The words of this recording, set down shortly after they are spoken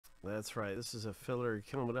That's right. This is a filler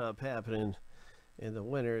coming up happening, and the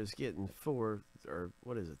winner is getting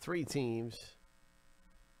 3 teams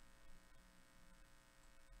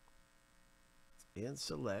in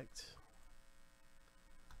select.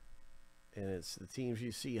 And it's the teams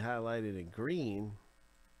you see highlighted in green.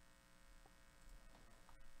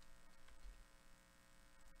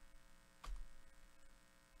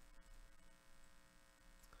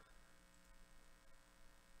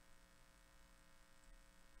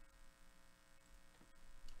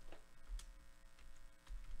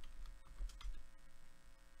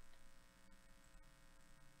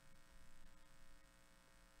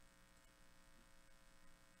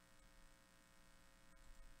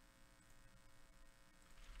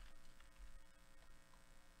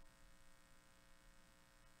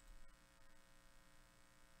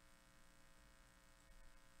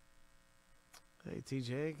 Hey,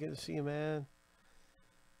 TJ, good to see you, man.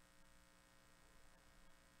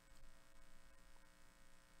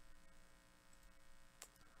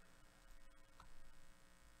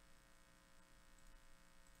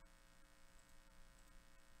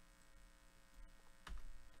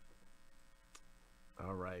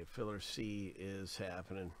 All right, filler C is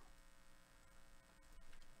happening.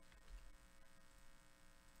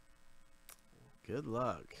 Good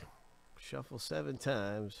luck. Shuffle 7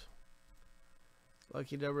 times.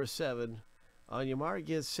 Lucky number 7. On your mark,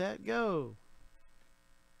 get set, go.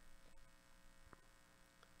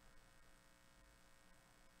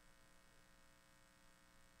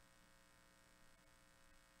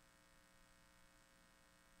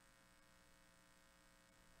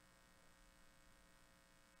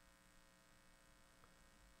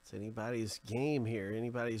 It's anybody's game here,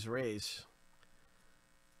 anybody's race.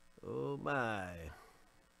 Oh my.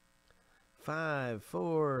 5,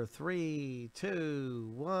 4, 3,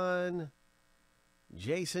 2, 1.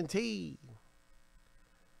 Jason T.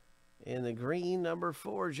 In the green number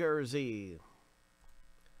 4 jersey.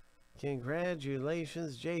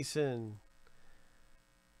 Congratulations, Jason.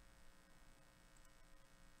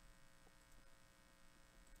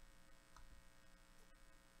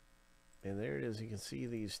 And there it is. You can see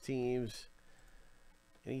these teams.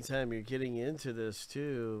 Anytime you're getting into this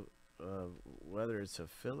too, whether it's a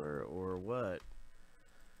filler or what,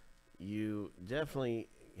 you definitely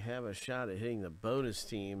have a shot at hitting the bonus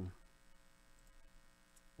team.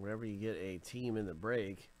 Whenever you get a team in the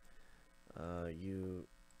break, we're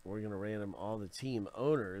going to random all the team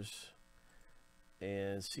owners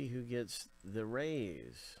and see who gets the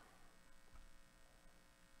raise.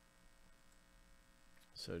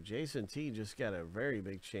 So Jason T just got a very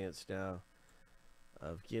big chance now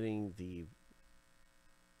of getting the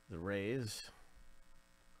raise.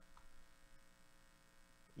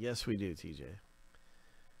 Yes, we do, TJ.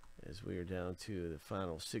 As we are down to the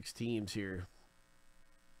final 6 teams here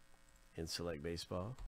in Select Baseball.